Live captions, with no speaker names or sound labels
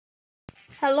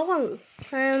Hello.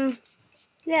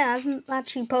 Yeah, I've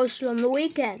actually posted on the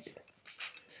weekend.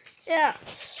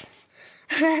 Yes.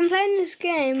 I'm playing this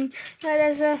game where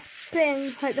there's a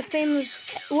thing, like the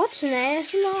famous, what's an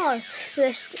ASMR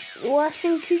list, worst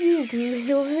thing to use in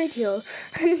your video.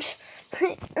 And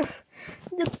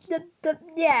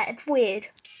yeah, it's weird.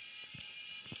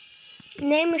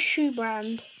 Name a shoe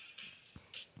brand.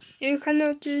 You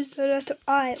cannot use the letter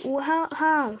I. Well,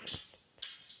 how?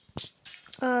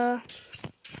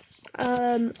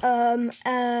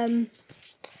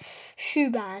 Shoe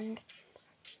brand.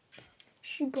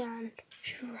 Shoe brand.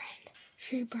 Shoe brand.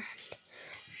 Shoe brand.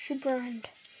 Shoe brand.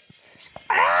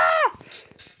 Ah!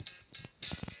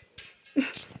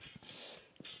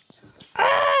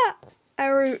 Ah!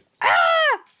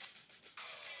 Ah!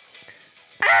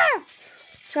 Ah!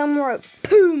 Somewhere at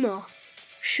Puma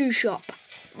shoe shop.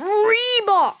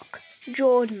 Reebok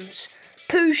Jordans.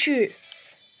 Pushu.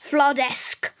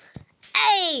 Flodesk.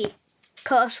 A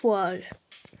curse word.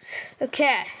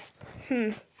 Okay.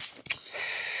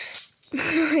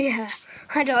 Yeah,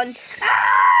 I done.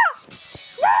 Ah!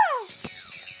 Ah!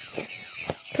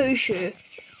 Pushu.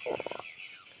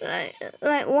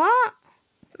 Like what?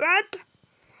 Red.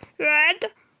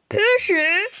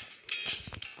 Pushu.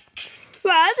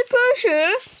 Red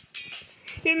Pushu.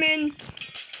 You mean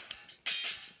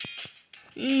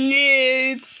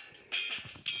noob?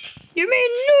 You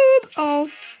mean noob? Oh.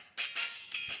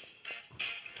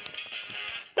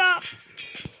 Stop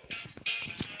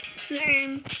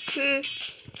saying poo.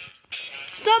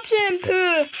 Stop saying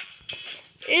poo.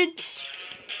 It's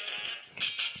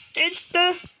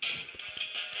the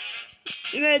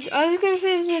I was gonna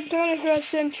say it's the 21st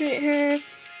century here.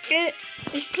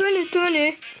 It's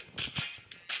 2020.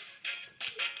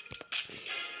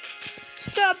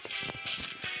 Stop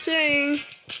saying.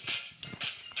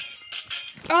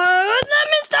 Oh, let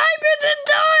me type it in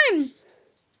time.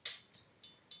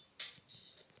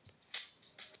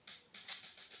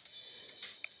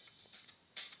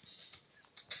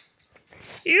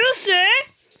 You say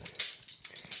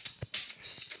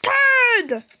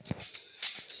turd,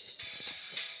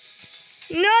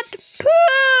 not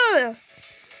poo.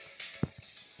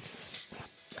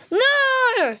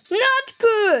 No, not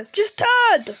poo, just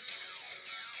turd.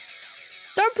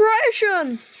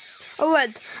 Depression. Oh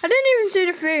wait, I didn't even see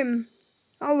the theme.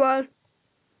 Oh well.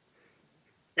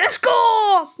 Let's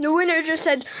go! The winner just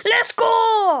said, let's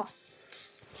go!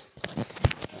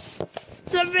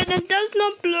 Something that does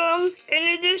not belong in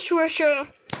a dishwasher.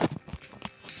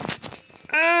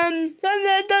 Something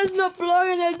that does not belong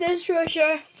in a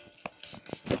dishwasher.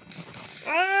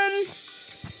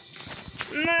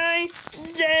 My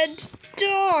dead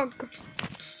dog.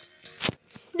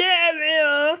 There we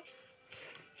are.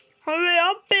 Hurry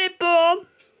up, people.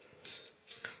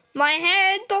 My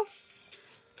head.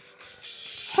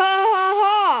 Ha ha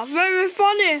ha. Very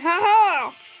funny. Ha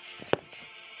ha.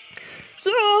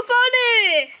 So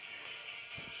funny!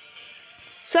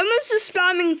 Someone's just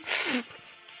spamming.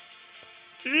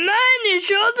 Mine is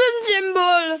shortened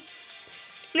symbol.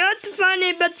 Not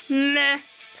funny, but meh.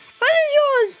 What is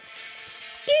yours?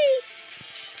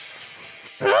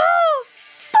 Oh,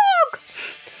 dog!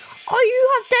 Oh, you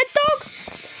have that dog?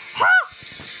 Ha!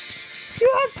 You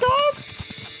have dog?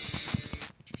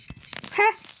 Ha!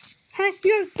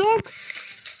 You have dog?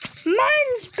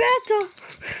 Mine's better.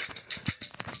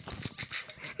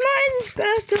 Mine's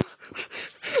better.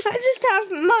 I just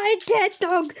have my dead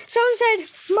dog. Someone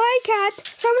said my cat.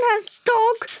 Someone has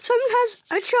dog. Someone has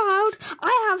a child.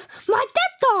 I have my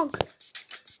dead dog.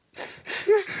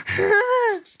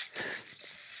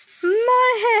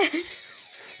 My head.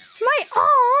 My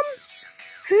arm.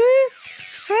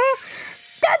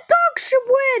 Dead dogs should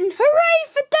win. Hooray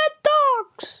for dead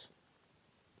dogs.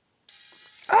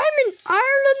 I'm in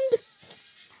Ireland.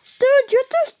 Dude,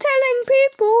 you're just telling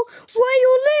people where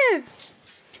you live.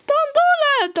 Don't do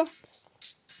that.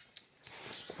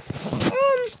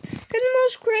 The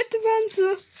most creative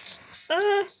answer.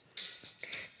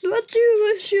 What do you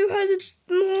wish you had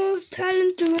more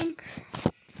talent doing?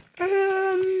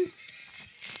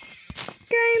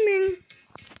 Gaming.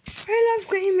 I love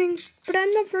gaming, but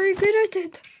I'm not very good at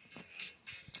it.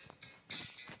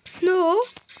 No.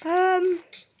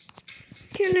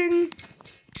 Killing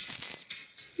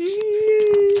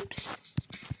noobs.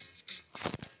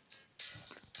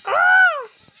 Ah!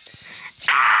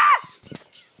 Ah!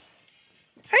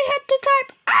 I had to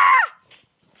type ah!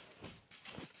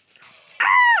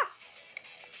 Ah!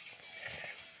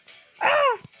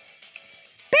 Ah!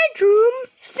 Bedroom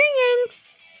singing,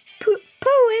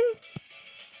 pooing.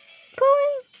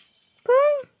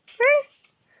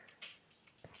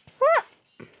 What?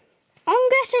 I'm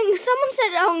guessing someone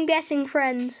Now I'm guessing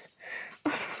friends.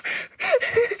 This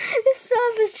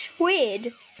server's just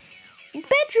weird.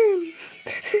 Bedroom.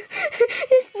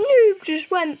 This noob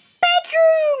just went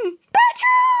bedroom.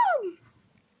 Bedroom.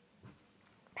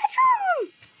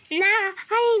 Bedroom. Nah,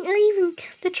 I ain't leaving.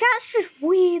 The chat's just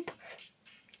weird.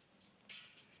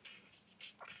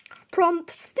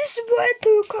 Prompt. This is way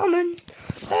too common.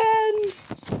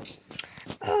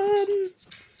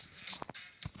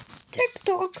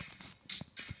 TikTok.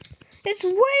 It's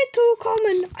way too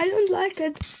common. I don't like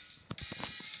it.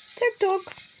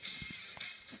 TikTok.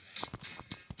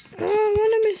 I'm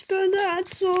gonna misspell that,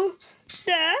 so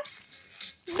there.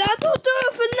 That'll do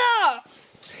it for now.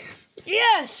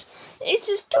 Yes, it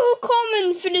is too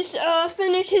common for this earth,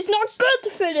 and it is not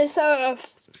good for this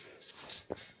earth.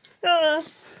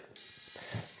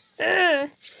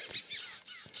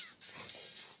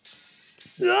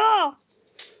 Yeah.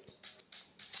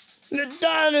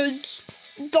 McDonald's.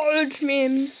 Dodge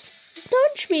memes.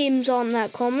 Dodge memes aren't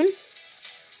that common.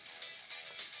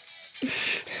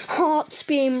 Hearts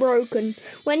being broken.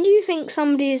 When do you think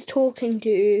somebody is talking to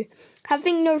you?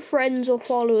 Having no friends or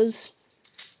followers.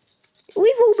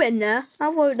 We've all been there.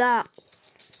 I vote that.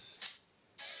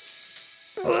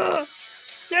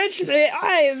 Actually,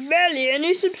 I have barely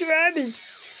any subscribers.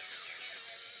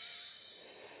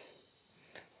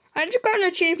 I just got an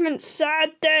achievement,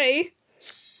 sad day.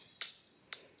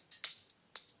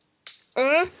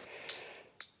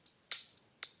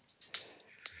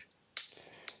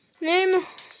 Name.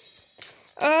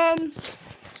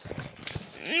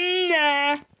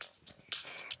 Nah.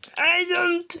 I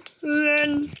don't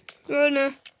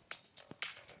wanna.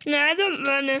 Nah, I don't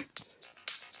wanna.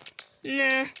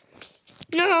 Nah.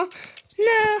 No.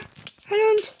 Nah. I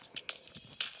don't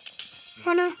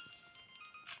wanna.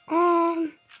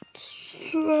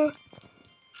 So.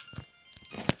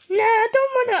 Nah, I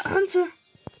don't wanna answer.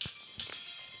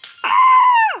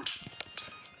 Ah!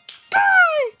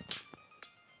 Die!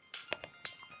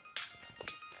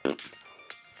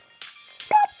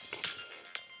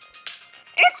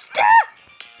 It's there!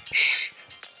 Shh!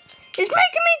 It's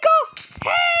making me go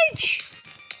hedge!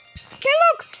 Hey,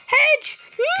 look! Hedge!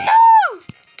 No!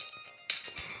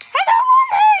 I don't want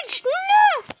hedge! No!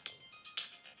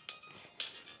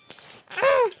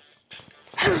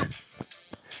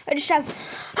 I just have...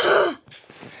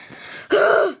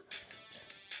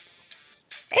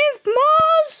 If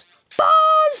Mars,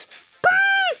 bars,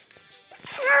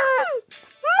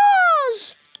 Mars,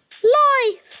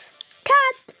 life,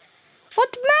 cat,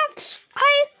 what maths,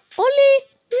 I only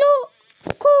know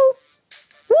cool,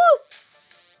 woo,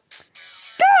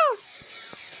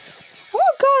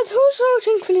 oh God, who's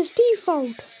voting for this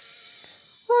default?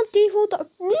 Oh, default,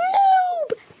 noob,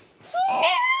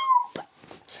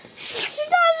 she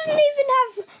doesn't even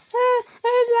have,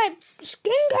 like,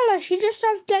 skin colour, she just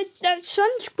has that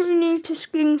sunscreen to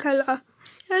skin colour.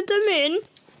 You know what I mean?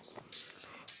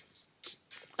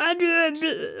 I do a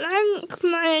blank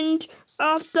mind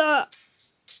after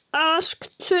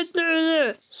asked to do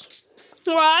this.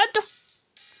 What?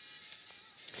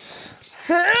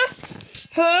 Huh?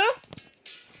 Huh?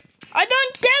 I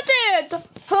don't get it!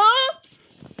 Huh?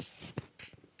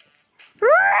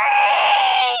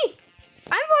 Ray!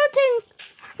 I'm voting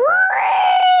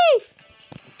Ray!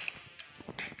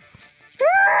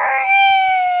 Ray!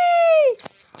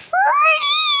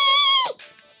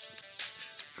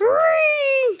 Ray!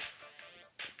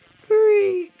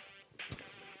 Ray!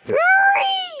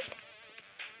 Ray!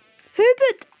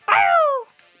 Herbert! Ow!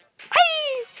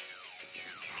 Aye!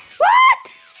 What?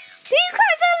 These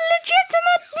guys are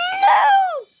legitimate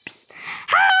noobs!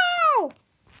 How?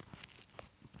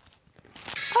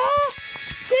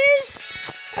 There's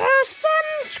a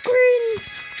sunscreen.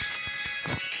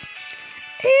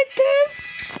 It is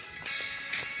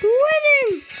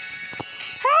winning.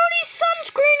 How are these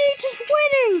sunscreen eaters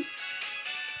winning?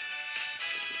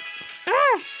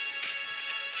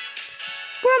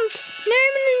 Prompt.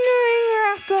 Name an annoying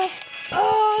rapper.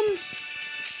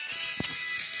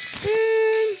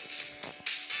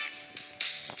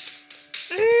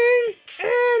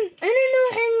 An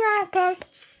annoying rapper.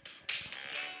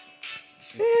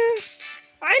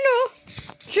 I know.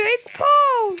 Jake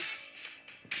Paul.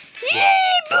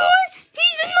 Yay, boy!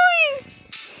 He's annoying.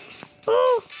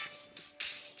 Oh.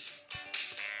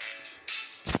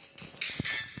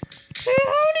 How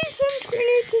are these sunscreen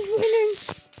eaters winning?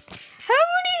 How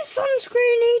are these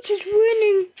sunscreen eaters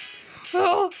winning?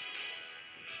 Oh.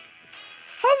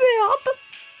 Hurry up.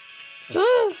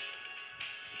 Oh.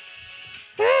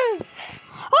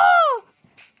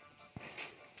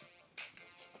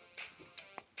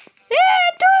 Yeah,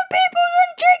 2 people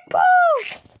and Jake Paul.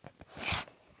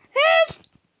 It's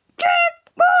Jake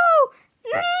Paul.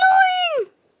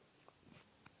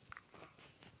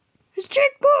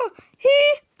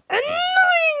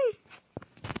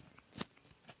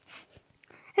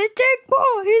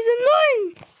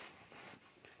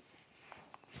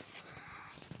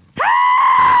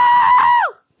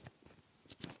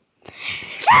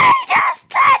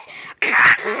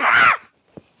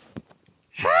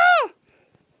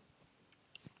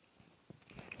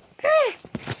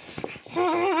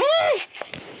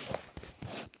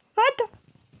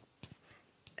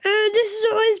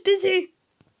 busy.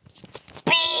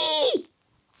 B!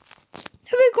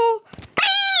 Here we go. B!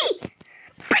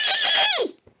 B!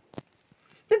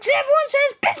 Looks everyone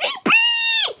says busy. B!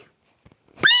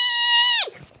 B!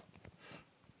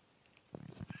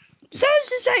 So it's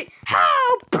just like,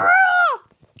 how, bro?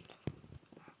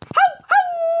 Ho, ho,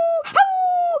 ho,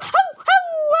 ho, ho,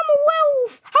 I'm a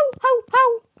wolf. Ho, ho, ho.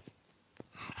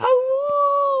 Ho,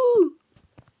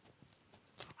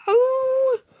 ho,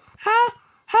 ha,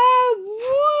 ha,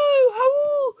 woo, ho,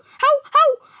 ho, ho,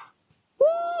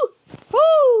 woo,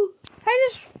 woo. I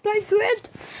just like it.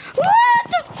 What?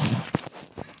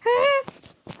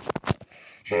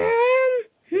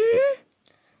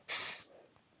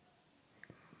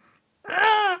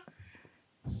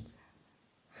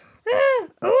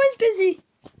 Always busy.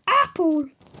 Apple.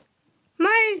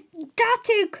 My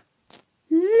datig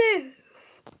live.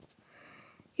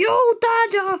 Yo,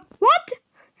 Dada. What?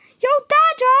 Yo,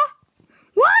 Dada.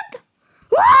 What?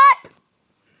 What?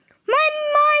 My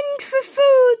mind for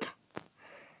food.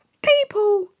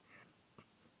 People.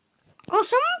 Oh,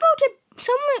 someone voted.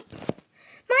 Someone.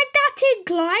 My datig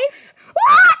life.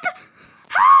 What?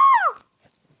 How?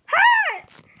 How?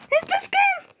 Is this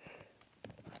game?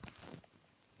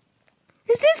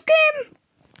 Is this game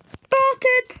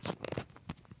started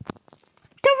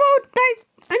to vote like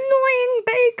annoying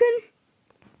bacon?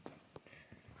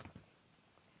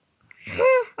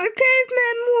 I gave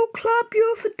man more clap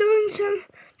you for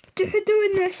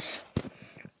doing this.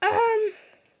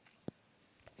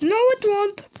 No it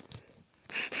won't.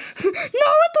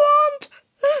 No it won't.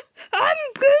 I'm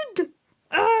good.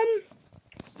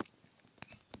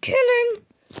 Killing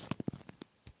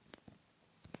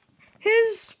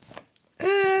his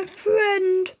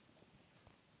friend.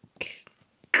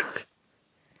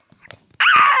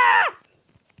 Ah!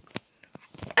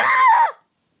 Ah!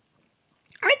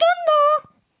 I don't know.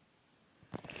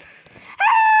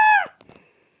 Ah!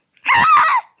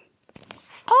 Ah!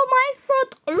 Oh, my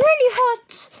throat really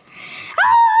hurts.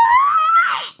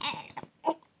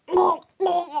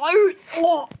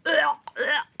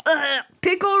 Ah!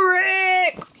 Pickle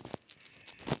Rick!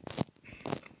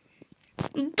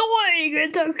 Dying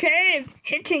in the cave,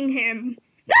 hitting him.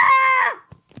 Ah!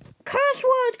 Curse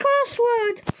word, curse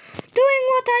word. Doing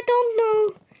what I don't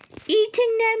know.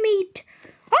 Eating their meat.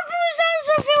 Others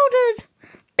are filtered.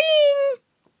 Being.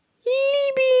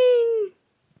 Leaving.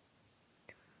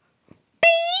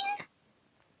 Bean?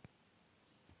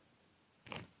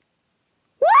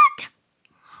 What?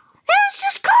 It was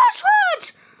just curse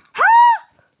words. Huh?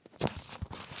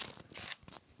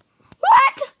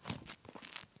 What?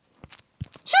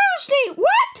 Seriously,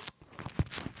 what?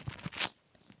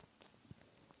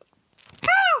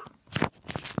 How?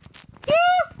 You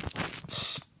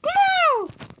smell.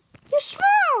 You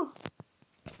smell.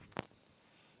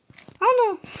 Oh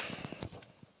no.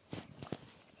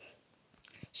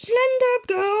 Slender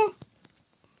girl.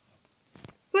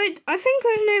 Wait, I think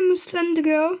her name was Slender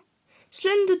Girl.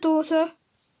 Slender Daughter.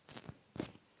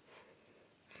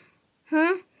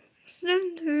 Huh?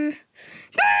 Slender.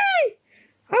 Hey!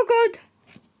 Oh god.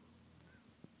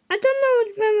 I don't know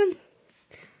what moment.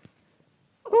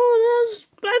 Oh, there's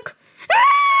like.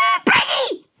 Ah!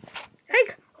 Piggy!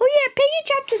 Like, oh yeah, Piggy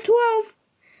chapter 12.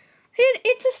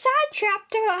 It's a sad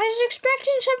chapter. I was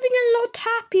expecting something a lot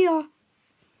happier.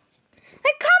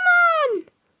 Like, come on!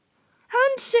 I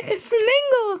want to see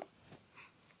Flamingo.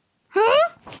 Huh?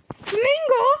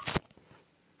 Flamingo?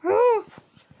 Oh.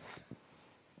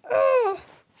 Oh.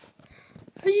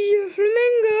 Are you a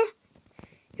flamingo?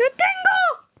 You're Tango!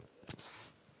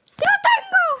 You're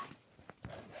Tango!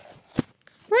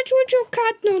 What would your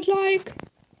cat not like?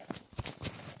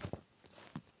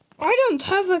 I don't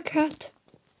have a cat.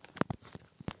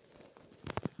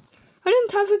 I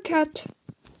don't have a cat.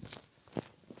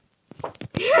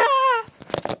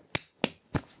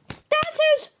 That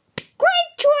is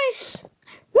great choice.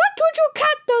 What would your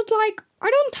cat not like?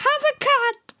 I don't have a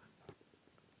cat.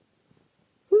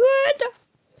 What?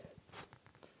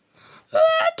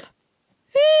 What?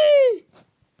 Hey.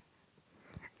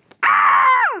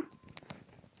 Ah!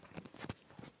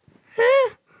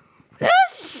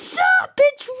 What's up?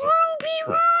 It's Ruby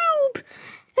Rube.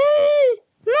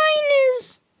 Mine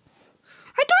is.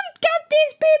 I don't get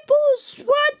these people's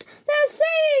what they're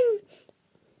saying.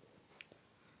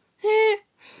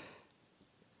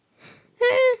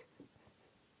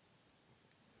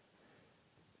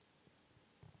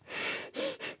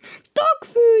 Dog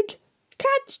food.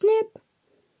 Catnip.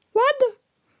 What?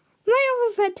 My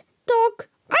alphabet. Dog.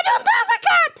 I don't have a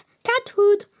cat. Cat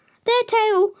food. Their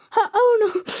tail. Her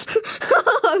owner. Her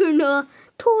owner.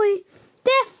 Toy.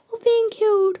 Death or being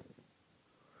killed.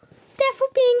 Death or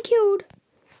being killed.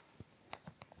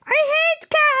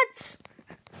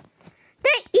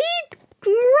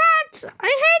 cats! I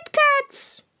hate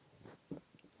cats!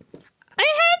 I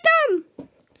hate them!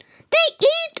 They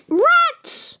eat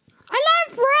rats! I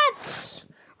love rats!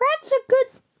 Rats are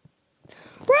good.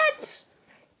 Rats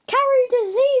carry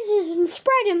diseases and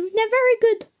spread them. They're very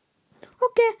good.